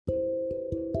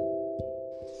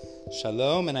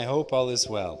Shalom, and I hope all is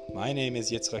well. My name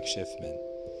is Yitzchak Schiffman.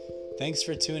 Thanks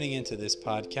for tuning into this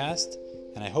podcast,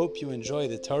 and I hope you enjoy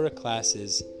the Torah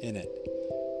classes in it.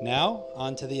 Now,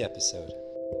 on to the episode.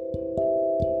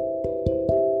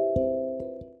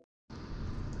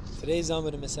 Today's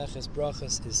Amud in Maseches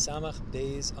Berachos is Samach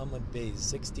Beis Amud Beis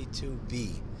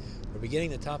 62b. We're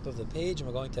beginning the top of the page, and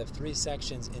we're going to have three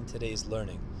sections in today's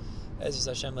learning. As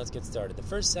Hashem, let's get started. The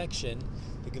first section,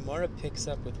 the Gemara picks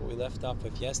up with what we left off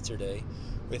with yesterday,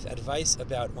 with advice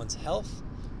about one's health,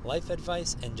 life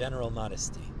advice, and general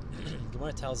modesty.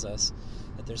 Gemara tells us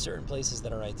that there are certain places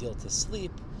that are ideal to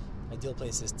sleep, ideal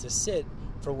places to sit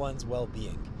for one's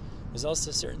well-being. There's also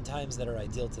certain times that are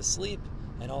ideal to sleep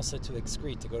and also to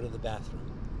excrete, to go to the bathroom.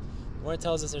 Gemara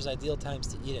tells us there's ideal times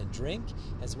to eat and drink,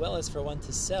 as well as for one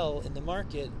to sell in the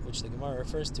market, which the Gemara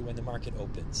refers to when the market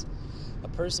opens. A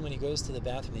person, when he goes to the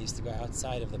bathroom, he used to go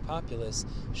outside of the populace,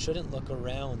 shouldn't look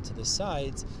around to the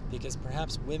sides, because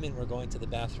perhaps women were going to the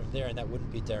bathroom there, and that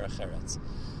wouldn't be derashos.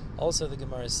 Also, the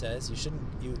Gemara says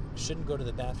you shouldn't go to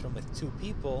the bathroom with two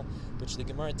people, which the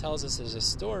Gemara tells us is a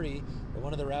story where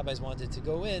one of the rabbis wanted to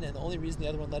go in, and the only reason the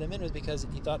other one let him in was because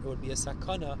he thought it would be a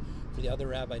sakana for the other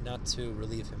rabbi not to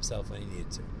relieve himself when he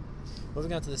needed to.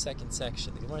 Moving on to the second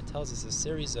section, the Gemara tells us a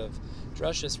series of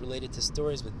derashos related to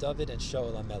stories with Dovid and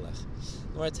Sha'ul HaMelech.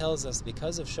 The Gemara tells us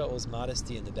because of Sha'ul's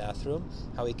modesty in the bathroom,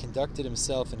 how he conducted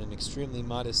himself in an extremely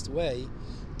modest way,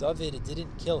 Dovid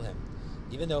didn't kill him.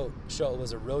 Even though Sha'ul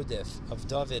was a rodif of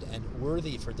Dovid and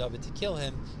worthy for Dovid to kill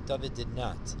him, Dovid did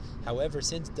not. However,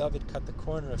 since Dovid cut the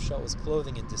corner of Sha'ul's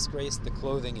clothing and disgraced the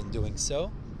clothing in doing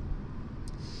so,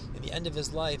 in the end of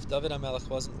his life, Dovid HaMelech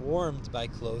wasn't warmed by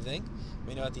clothing.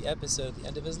 We know at the episode, at the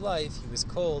end of his life, he was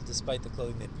cold despite the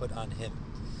clothing they put on him.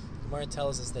 The Gemara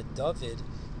tells us that Dovid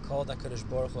called HaKadosh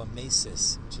Baruch Hu a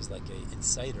mesis, which is like an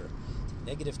inciter,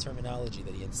 negative terminology,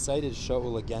 that he incited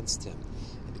Sha'ul against him.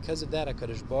 And because of that,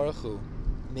 HaKadosh Baruch Hu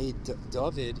made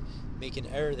Dovid make an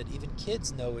error that even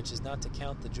kids know, which is not to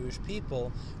count the Jewish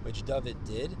people, which Dovid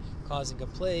did, causing a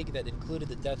plague that included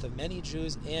the death of many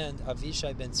Jews and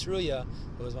Avishai ben Tzruya,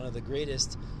 who was one of the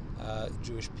greatest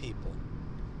Jewish people.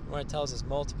 The Gemara tells us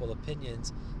multiple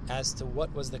opinions as to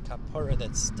what was the kapara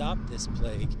that stopped this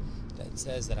plague, that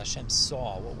says that Hashem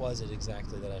saw. What was it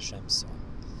exactly that Hashem saw?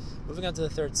 Moving on to the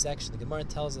third section, the Gemara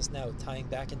tells us now, tying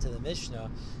back into the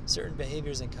Mishnah, certain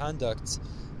behaviors and conducts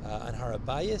on Har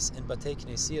Habayis and Batei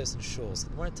Kneissios and Shuls.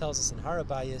 The Gemara tells us in Har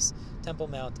Habayis, Temple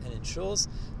Mount, and in Shuls,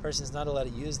 a person is not allowed to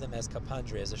use them as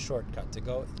kapandri, as a shortcut, to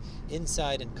go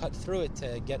inside and cut through it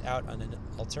to get out on an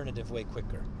alternative way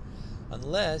quicker.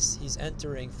 Unless he's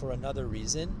entering for another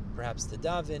reason, perhaps to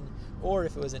daven, or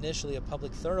if it was initially a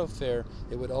public thoroughfare,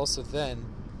 it would also then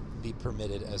be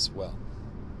permitted as well.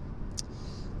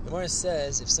 The Gemara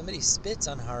says if somebody spits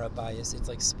on Har Habayis, it's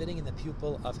like spitting in the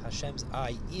pupil of Hashem's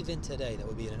eye. Even today, that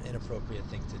would be an inappropriate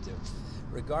thing to do.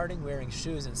 Regarding wearing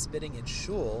shoes and spitting in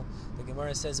shul, the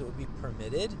Gemara says it would be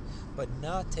permitted, but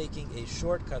not taking a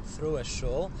shortcut through a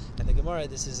shul. And the Gemara,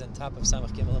 this is on top of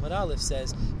Samach Gimel Amud Aleph,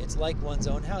 says it's like one's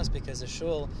own house, because a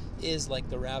shul is like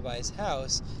the rabbi's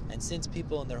house, and since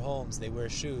people in their homes, they wear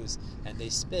shoes and they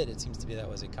spit, it seems to be that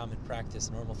was a common practice,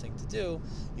 a normal thing to do.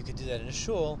 You could do that in a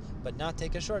shul, but not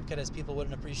take a shortcut, as people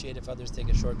wouldn't appreciate if others take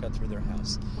a shortcut through their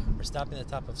house. We're stopping at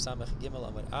the top of Samach Gimel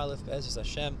Amud Aleph. Be'ezus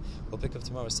Hashem, we'll pick up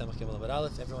tomorrow with Samach Gimel Amud Aleph.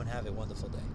 Everyone have a wonderful day.